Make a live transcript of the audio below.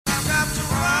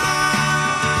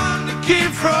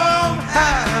keep from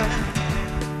high,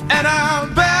 and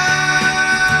I'm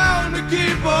bound to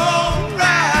keep on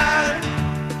riding.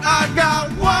 I got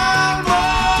one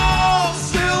more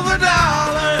silver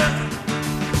dollar,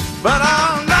 but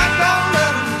I'm not gonna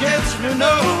let them catch me,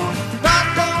 no. Not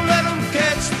gonna let them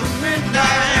catch the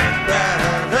midnight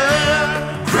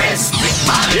rider. Chris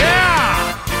McMahon.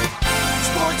 Yeah!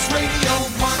 Sports Radio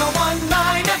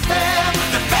 101.9 FM,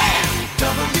 The Fan,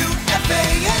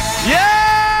 WFAN.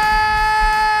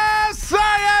 Yes, sir,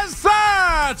 yes, sir!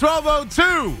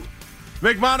 12:02.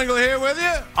 McMonigle here with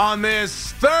you on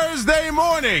this Thursday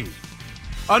morning.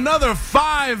 Another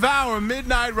 5-hour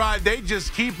midnight ride. They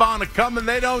just keep on coming.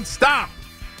 They don't stop.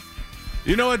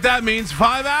 You know what that means?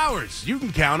 5 hours. You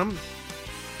can count them.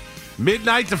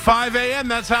 Midnight to 5 a.m.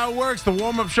 That's how it works. The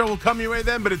warm-up show will come your way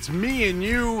then, but it's me and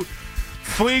you,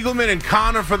 Fliegelman and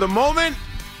Connor for the moment.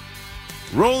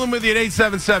 Rolling with you at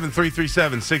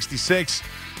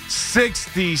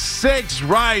 877-337-6666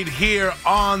 right here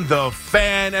on The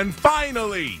Fan. And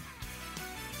finally,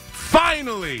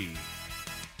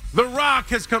 The Rock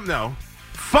has come. No,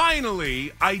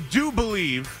 finally, I do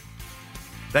believe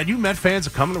that you Met fans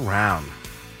are coming around.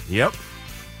 Yep.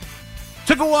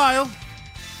 Took a while.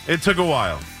 It took a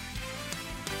while.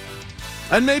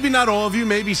 And maybe not all of you,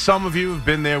 maybe some of you have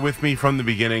been there with me from the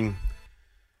beginning.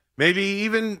 Maybe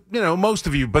even, most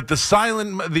of you, but the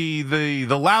silent, the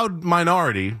loud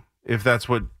minority, if that's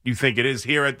what you think it is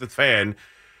here at The Fan,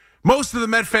 most of the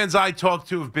Met fans I talk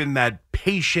to have been that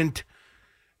patient.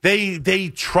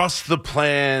 They trust the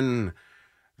plan.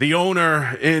 The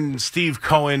owner in Steve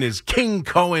Cohen is King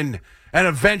Cohen, and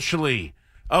eventually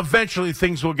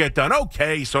things will get done.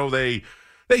 Okay, so they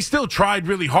still tried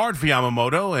really hard for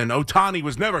Yamamoto, and Ohtani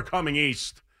was never coming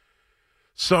east.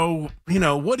 So,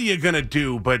 what are you going to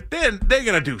do? But then they're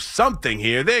going to do something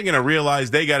here. They're going to realize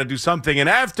they got to do something. And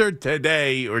after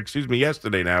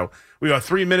yesterday now, we are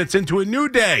 3 minutes into a new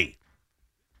day.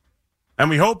 And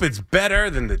we hope it's better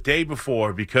than the day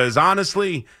before because,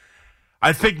 honestly,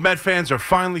 I think Met fans are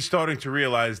finally starting to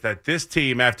realize that this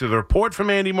team, after the report from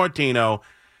Andy Martino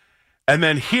and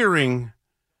then hearing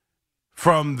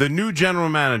from the new general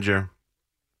manager,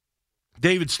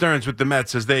 David Stearns with the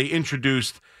Mets, as they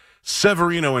introduced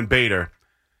Severino and Bader.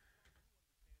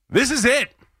 This is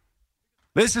it.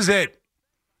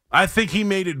 I think he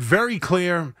made it very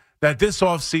clear that this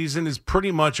offseason is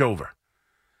pretty much over.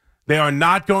 They are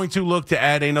not going to look to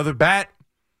add another bat.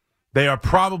 They are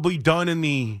probably done in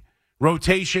the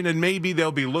rotation, and maybe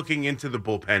they'll be looking into the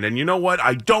bullpen. And you know what?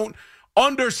 I don't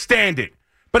understand it.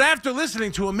 But after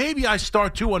listening to him, maybe I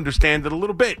start to understand it a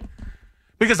little bit.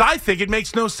 Because I think it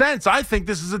makes no sense. I think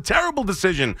this is a terrible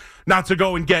decision not to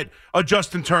go and get a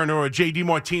Justin Turner or a J.D.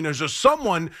 Martinez or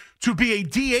someone to be a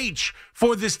DH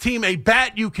for this team, a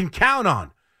bat you can count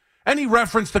on. And he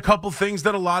referenced a couple things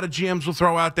that a lot of GMs will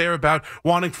throw out there about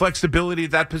wanting flexibility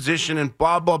at that position and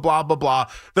blah, blah, blah, blah, blah.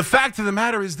 The fact of the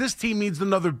matter is this team needs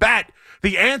another bat.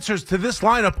 The answers to this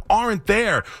lineup aren't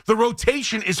there. The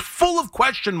rotation is full of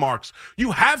question marks.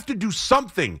 You have to do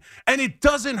something, and it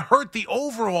doesn't hurt the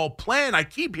overall plan. I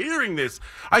keep hearing this.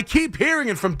 I keep hearing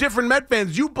it from different Met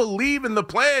fans. You believe in the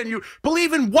plan. You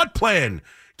believe in what plan?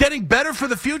 Getting better for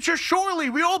the future? Surely,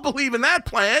 we all believe in that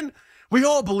plan. We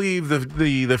all believe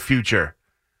the future.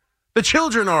 The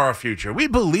children are our future. We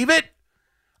believe it.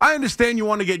 I understand you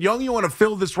want to get young. You want to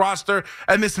fill this roster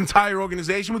and this entire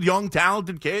organization with young,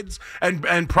 talented kids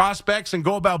and prospects and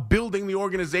go about building the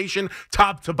organization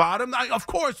top to bottom. Of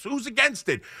course, who's against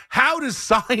it? How does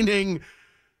signing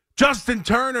Justin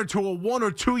Turner to a 1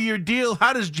 or 2 year deal,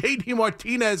 how does J.D.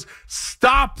 Martinez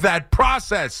stop that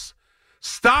process?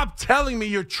 Stop telling me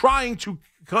you're trying to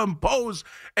compose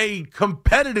a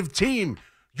competitive team.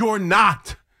 You're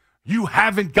not. You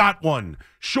haven't got one.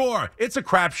 Sure, it's a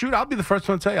crapshoot. I'll be the first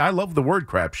one to tell you, I love the word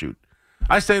crapshoot.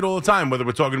 I say it all the time, whether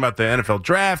we're talking about the NFL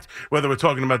draft, whether we're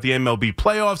talking about the MLB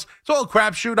playoffs. It's all a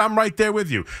crapshoot. I'm right there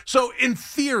with you. So, in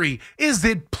theory, is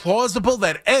it plausible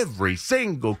that every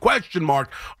single question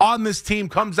mark on this team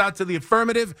comes out to the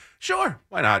affirmative? Sure,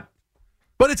 why not?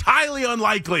 But it's highly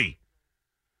unlikely.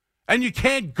 And you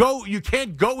can't go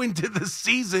into the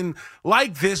season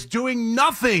like this doing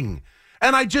nothing.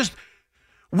 And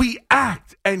we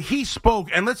act, and he spoke,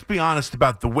 and let's be honest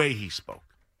about the way he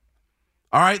spoke.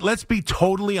 All right, let's be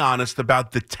totally honest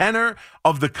about the tenor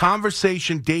of the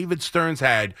conversation David Stearns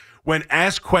had when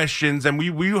asked questions, and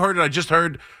we heard it. I just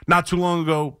heard not too long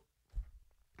ago.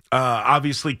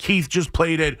 Obviously, Keith just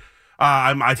played it.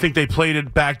 I think they played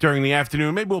it back during the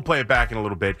afternoon. Maybe we'll play it back in a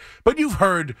little bit. But you've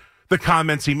heard the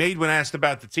comments he made when asked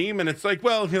about the team, and it's like,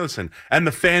 well, listen, and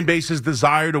the fan base's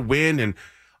desire to win, and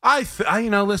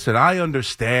Listen, I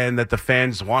understand that the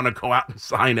fans want to go out and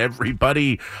sign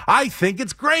everybody. I think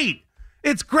it's great.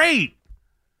 It's great.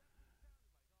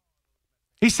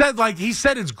 He said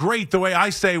it's great the way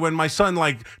I say when my son,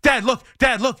 Dad, look,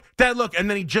 Dad, look, Dad, look. And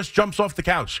then he just jumps off the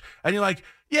couch. And you're like,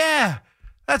 yeah,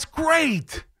 that's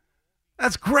great.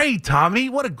 That's great, Tommy.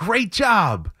 What a great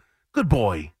job. Good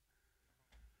boy.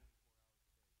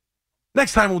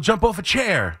 Next time we'll jump off a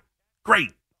chair.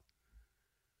 Great.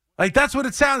 That's what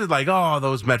it sounded like. Oh,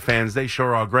 those Met fans, they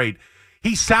sure are great.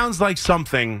 He sounds like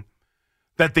something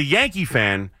that the Yankee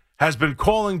fan has been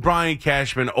calling Brian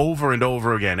Cashman over and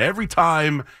over again. Every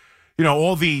time,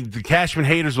 all the Cashman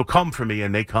haters will come for me,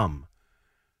 and they come.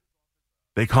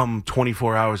 They come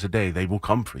 24 hours a day. They will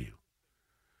come for you.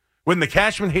 When the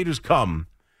Cashman haters come,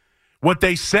 what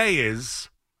they say is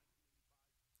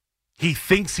he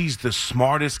thinks he's the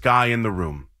smartest guy in the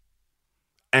room.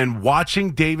 And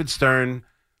watching David Stearns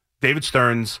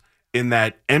in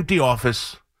that empty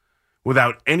office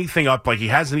without anything up, he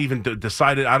hasn't even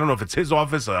decided. I don't know if it's his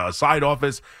office, a side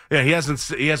office. Yeah, he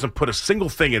hasn't put a single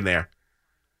thing in there.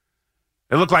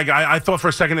 It looked like I thought for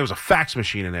a second there was a fax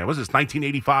machine in there. Was this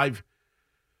 1985?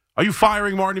 Are you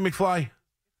firing Marty McFly?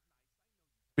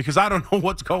 Because I don't know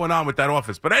what's going on with that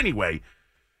office. But anyway,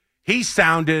 he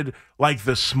sounded like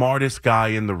the smartest guy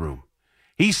in the room.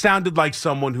 He sounded like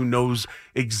someone who knows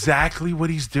exactly what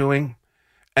he's doing.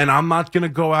 And I'm not going to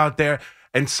go out there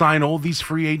and sign all these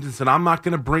free agents, and I'm not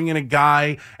going to bring in a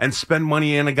guy and spend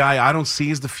money in a guy I don't see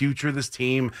as the future of this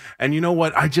team. And you know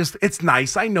what? It's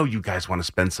nice. I know you guys want to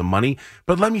spend some money,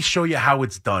 but let me show you how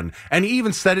it's done. And he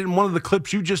even said it in one of the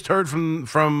clips you just heard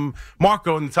from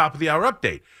Marco in the top of the hour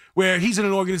update, where he's in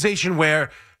an organization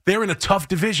where they're in a tough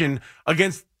division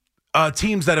against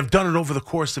teams that have done it over the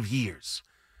course of years.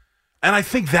 And I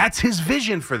think that's his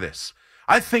vision for this.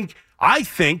 I think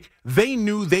they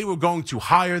knew they were going to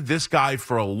hire this guy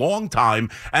for a long time,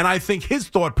 and I think his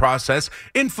thought process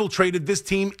infiltrated this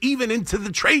team even into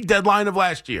the trade deadline of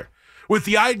last year with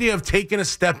the idea of taking a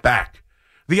step back.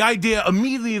 The idea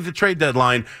immediately at the trade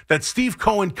deadline that Steve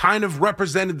Cohen kind of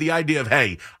represented the idea of,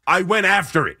 hey, I went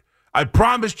after it. I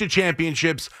promised you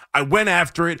championships. I went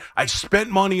after it. I spent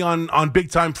money on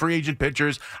big-time free agent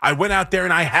pitchers. I went out there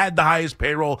and I had the highest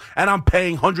payroll, and I'm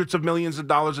paying hundreds of millions of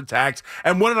dollars in tax.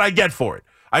 And what did I get for it?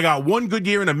 I got one good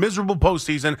year in a miserable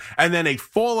postseason and then a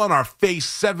fall-on-our-face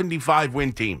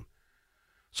 75-win team.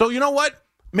 So you know what?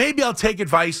 Maybe I'll take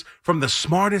advice from the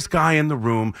smartest guy in the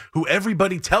room who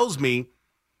everybody tells me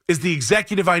is the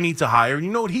executive I need to hire. And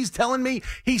you know what he's telling me?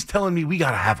 He's telling me we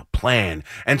got to have a plan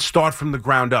and start from the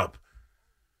ground up.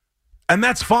 And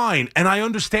that's fine, and I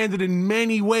understand it in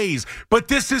many ways, but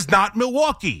this is not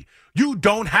Milwaukee. You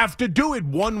don't have to do it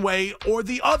one way or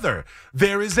the other.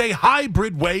 There is a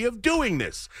hybrid way of doing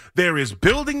this. There is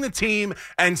building the team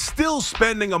and still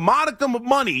spending a modicum of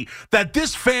money that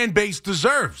this fan base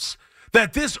deserves,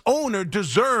 that this owner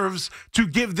deserves to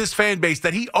give this fan base,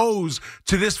 that he owes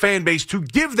to this fan base to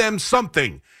give them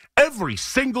something every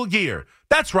single year.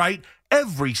 That's right,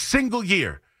 every single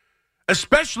year.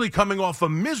 Especially coming off a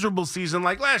miserable season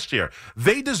like last year.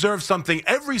 They deserve something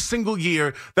every single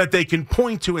year that they can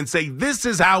point to and say, this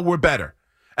is how we're better.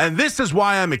 And this is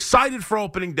why I'm excited for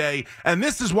opening day. And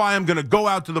this is why I'm going to go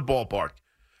out to the ballpark.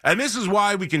 And this is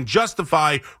why we can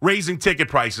justify raising ticket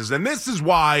prices. And this is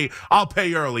why I'll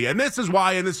pay early. And this is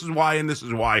why, and this is why, and this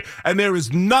is why. And there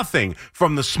is nothing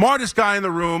from the smartest guy in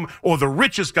the room or the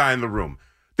richest guy in the room.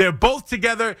 They're both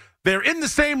together. They're in the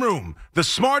same room, the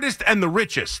smartest and the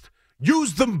richest.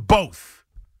 Use them both.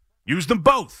 Use them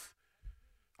both.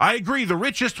 I agree. The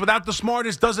richest without the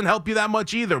smartest doesn't help you that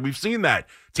much either. We've seen that.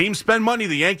 Teams spend money.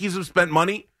 The Yankees have spent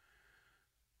money.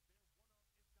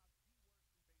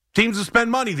 Teams have spent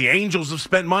money. The Angels have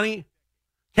spent money.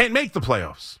 Can't make the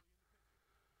playoffs.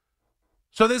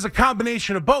 So there's a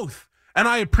combination of both. And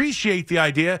I appreciate the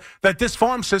idea that this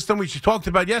farm system, which you talked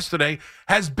about yesterday,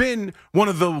 has been one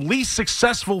of the least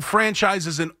successful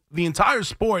franchises in the entire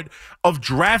sport of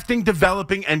drafting,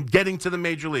 developing, and getting to the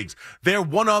major leagues. They're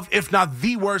one of, if not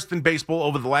the worst in baseball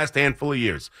over the last handful of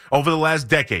years, over the last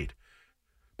decade,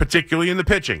 particularly in the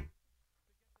pitching.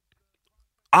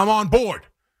 I'm on board.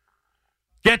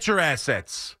 Get your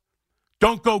assets.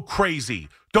 Don't go crazy.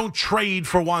 Don't trade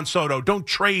for Juan Soto. Don't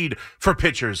trade for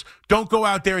pitchers. Don't go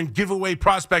out there and give away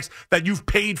prospects that you've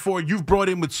paid for, you've brought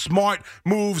in with smart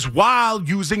moves while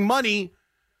using money.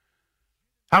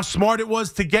 How smart it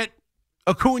was to get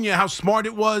Acuna. How smart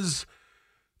it was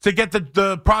to get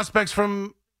the prospects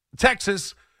from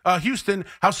Texas, Houston.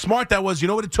 How smart that was. You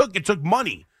know what it took? It took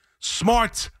money.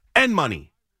 Smart and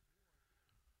money.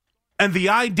 And the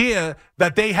idea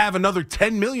that they have another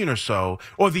 $10 million or so,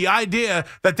 or the idea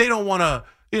that they don't want to,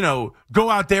 go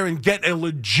out there and get a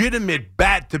legitimate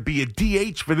bat to be a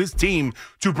DH for this team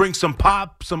to bring some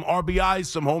pop, some RBIs,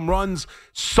 some home runs,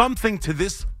 something to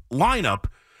this lineup,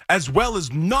 as well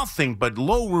as nothing but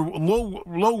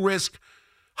low risk,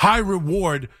 high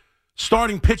reward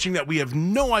starting pitching that we have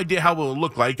no idea how it will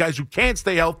look like. Guys who can't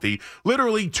stay healthy.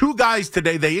 Literally 2 guys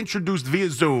today they introduced via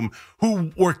Zoom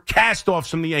who were cast-offs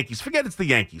from the Yankees. Forget it's the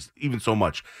Yankees even so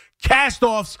much.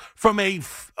 Cast-offs from a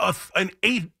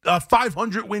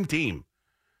 500-win team.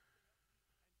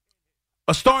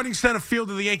 A starting center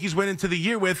fielder the Yankees went into the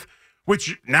year with,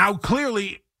 which now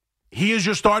clearly he is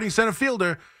your starting center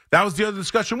fielder. That was the other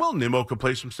discussion. Well, Nimmo could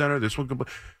play some center. This one could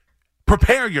play.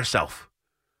 Prepare yourself.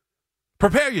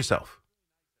 Prepare yourself.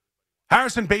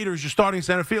 Harrison Bader is your starting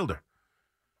center fielder.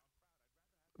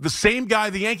 The same guy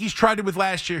the Yankees tried it with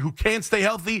last year who can't stay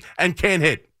healthy and can't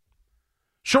hit.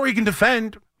 Sure, he can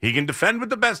defend. He can defend with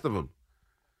the best of them.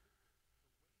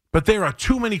 But there are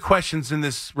too many questions in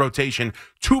this rotation,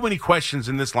 too many questions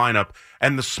in this lineup,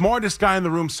 and the smartest guy in the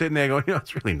room sitting there going,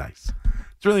 it's really nice.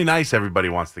 It's really nice everybody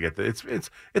wants to get this.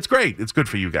 It's great. It's good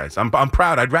for you guys. I'm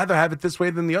proud. I'd rather have it this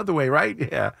way than the other way, right?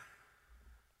 Yeah.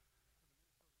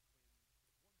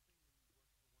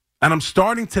 And I'm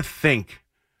starting to think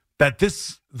that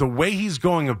the way he's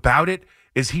going about it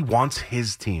is he wants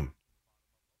his team.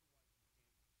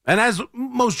 And as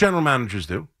most general managers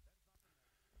do.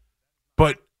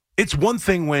 But it's one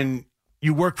thing when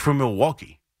you work for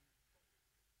Milwaukee.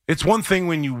 It's one thing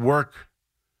when you work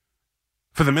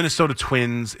for the Minnesota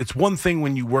Twins. It's one thing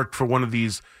when you work for one of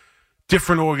these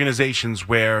different organizations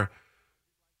where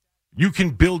you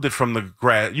can build it from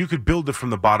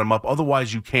the bottom up.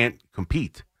 Otherwise, you can't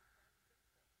compete.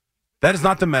 That is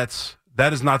not the Mets.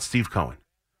 That is not Steve Cohen.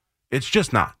 It's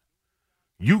just not.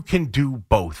 You can do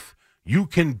both. You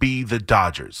can be the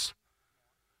Dodgers.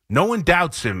 No one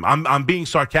doubts him. I'm being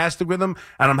sarcastic with him,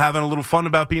 and I'm having a little fun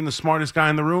about being the smartest guy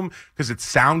in the room because it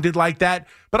sounded like that.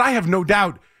 But I have no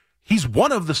doubt he's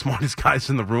one of the smartest guys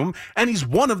in the room, and he's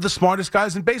one of the smartest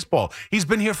guys in baseball. He's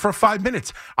been here for 5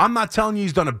 minutes. I'm not telling you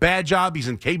he's done a bad job. He's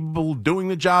incapable of doing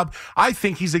the job. I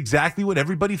think he's exactly what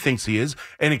everybody thinks he is,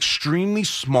 an extremely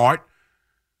smart,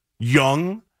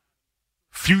 young,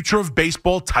 future of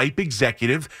baseball type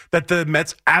executive that the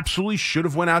Mets absolutely should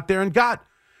have went out there and got.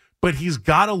 But he's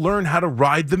got to learn how to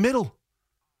ride the middle.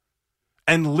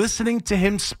 And listening to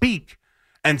him speak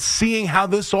and seeing how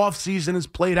this offseason has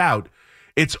played out,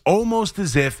 it's almost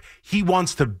as if he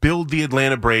wants to build the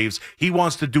Atlanta Braves. He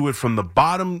wants to do it from the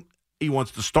bottom. He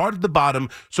wants to start at the bottom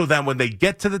so that when they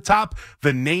get to the top,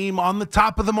 the name on the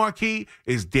top of the marquee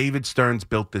is David Stearns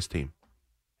built this team.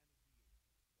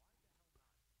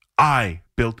 I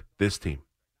built this team.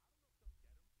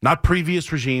 Not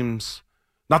previous regimes,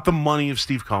 not the money of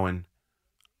Steve Cohen.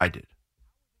 I did.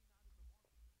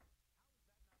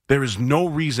 There is no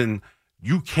reason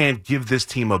you can't give this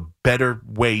team a better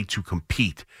way to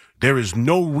compete. There is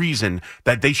no reason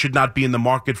that they should not be in the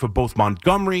market for both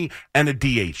Montgomery and a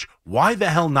DH. Why the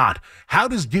hell not? How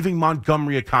does giving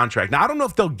Montgomery a contract? Now, I don't know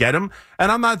if they'll get him,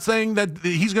 and I'm not saying that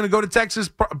he's going to go to Texas,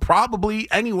 probably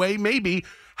anyway, maybe.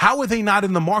 How are they not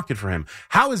in the market for him?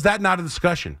 How is that not a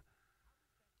discussion?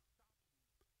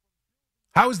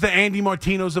 How is the Andy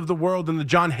Martinos of the world and the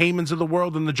John Heymans of the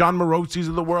world and the John Morozzi's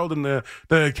of the world and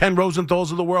the Ken Rosenthal's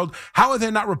of the world, how are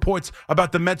there not reports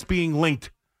about the Mets being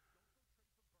linked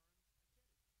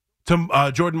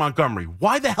to Jordan Montgomery?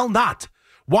 Why the hell not?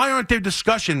 Why aren't there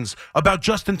discussions about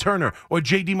Justin Turner or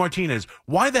J.D. Martinez?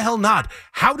 Why the hell not?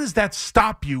 How does that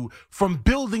stop you from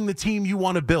building the team you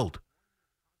want to build?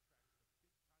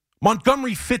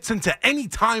 Montgomery fits into any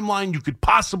timeline you could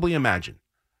possibly imagine.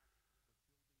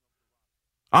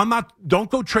 Don't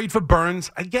go trade for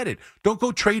Burns. I get it. Don't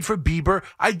go trade for Bieber.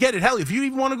 I get it. Hell, if you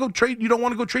even want to go trade, you don't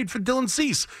want to go trade for Dylan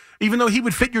Cease. Even though he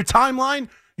would fit your timeline,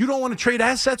 you don't want to trade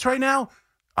assets right now.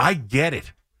 I get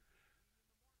it.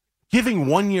 Giving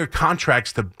 1-year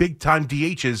contracts to big-time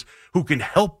DHs who can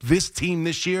help this team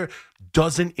this year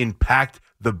doesn't impact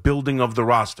the building of the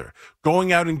roster.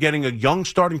 Going out and getting a young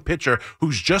starting pitcher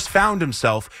who's just found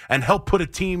himself and help put a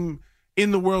team in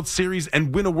the World Series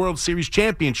and win a World Series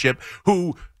championship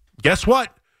who, guess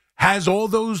what, has all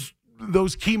those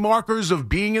key markers of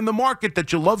being in the market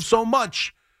that you love so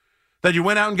much, that you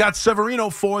went out and got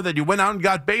Severino for, that you went out and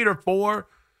got Bader for,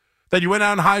 that you went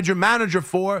out and hired your manager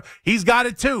for. He's got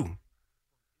it too.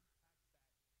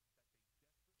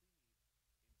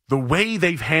 The way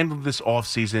they've handled this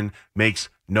offseason makes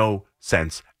no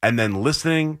sense. And then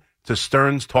listening to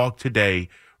Stearns talk today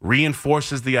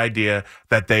reinforces the idea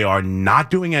that they are not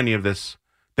doing any of this.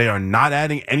 They are not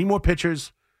adding any more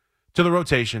pitchers to the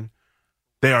rotation.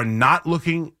 They are not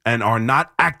looking and are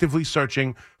not actively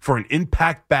searching for an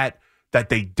impact bat that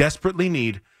they desperately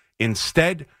need.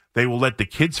 Instead, they will let the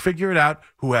kids figure it out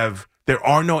there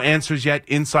are no answers yet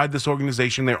inside this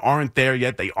organization. They aren't there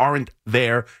yet. They aren't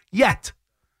there yet.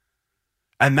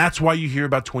 And that's why you hear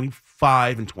about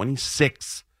 25 and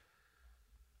 26.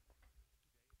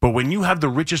 But when you have the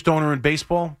richest owner in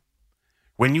baseball,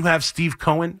 when you have Steve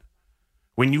Cohen,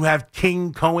 when you have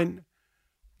King Cohen,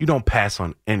 you don't pass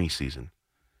on any season.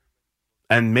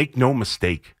 And make no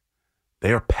mistake,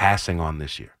 they are passing on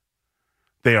this year.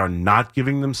 They are not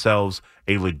giving themselves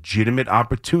a legitimate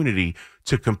opportunity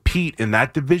to compete in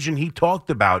that division he talked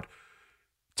about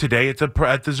today at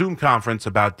the Zoom conference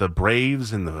about the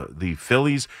Braves and the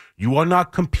Phillies. You are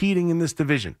not competing in this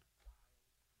division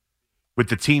with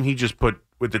the team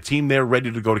with the team they're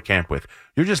ready to go to camp with.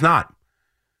 You're just not.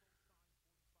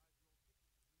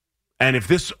 And if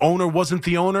this owner wasn't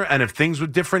the owner, and if things were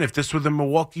different, if this were the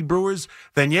Milwaukee Brewers,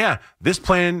 then yeah, this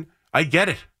plan, I get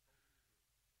it.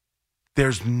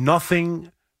 There's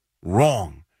nothing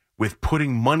wrong with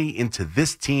putting money into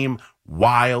this team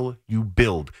while you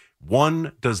build.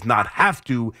 One does not have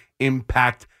to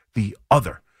impact the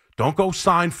other. Don't go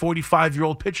sign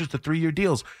 45-year-old pitchers to 3-year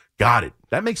deals. Got it.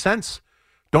 That makes sense.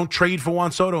 Don't trade for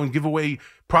Juan Soto and give away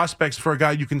prospects for a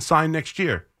guy you can sign next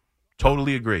year.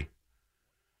 Totally agree.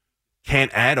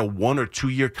 Can't add a 1 or 2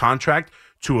 year contract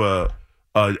to a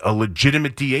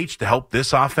legitimate DH to help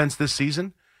this offense this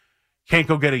season. Can't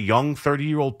go get a young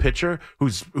 30-year-old pitcher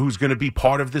who's going to be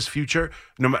part of this future.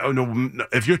 No,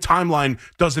 if your timeline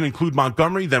doesn't include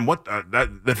Montgomery, then what?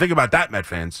 Think about that, Met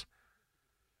fans.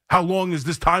 How long is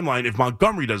this timeline if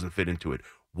Montgomery doesn't fit into it?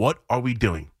 What are we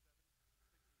doing?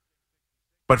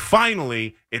 But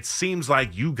finally, it seems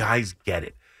like you guys get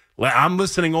it. I'm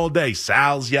listening all day.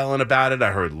 Sal's yelling about it.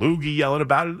 I heard Loogie yelling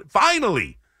about it.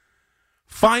 Finally,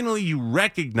 you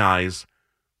recognize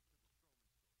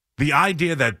the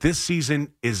idea that this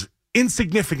season is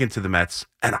insignificant to the Mets,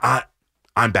 and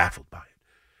I'm baffled by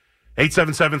it.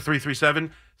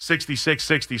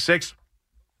 877-337-6666.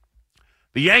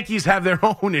 The Yankees have their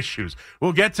own issues.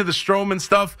 We'll get to the Stroman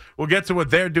stuff. We'll get to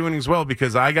what they're doing as well,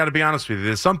 because I got to be honest with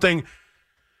you.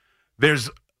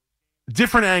 There's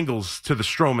different angles to the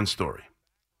Stroman story.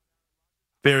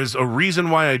 There's a reason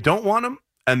why I don't want him,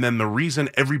 and then the reason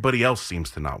everybody else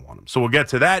seems to not want him. So we'll get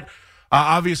to that.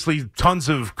 Obviously, tons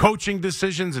of coaching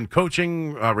decisions and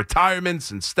coaching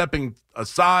retirements and stepping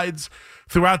asides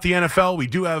throughout the NFL. We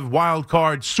do have Wild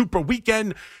Card Super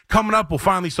Weekend coming up. We'll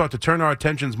finally start to turn our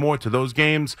attentions more to those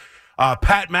games.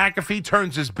 Pat McAfee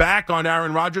turns his back on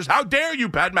Aaron Rodgers. How dare you,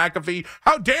 Pat McAfee?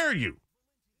 How dare you?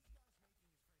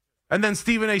 And then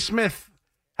Stephen A. Smith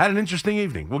had an interesting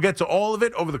evening. We'll get to all of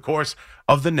it over the course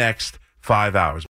of the next 5 hours.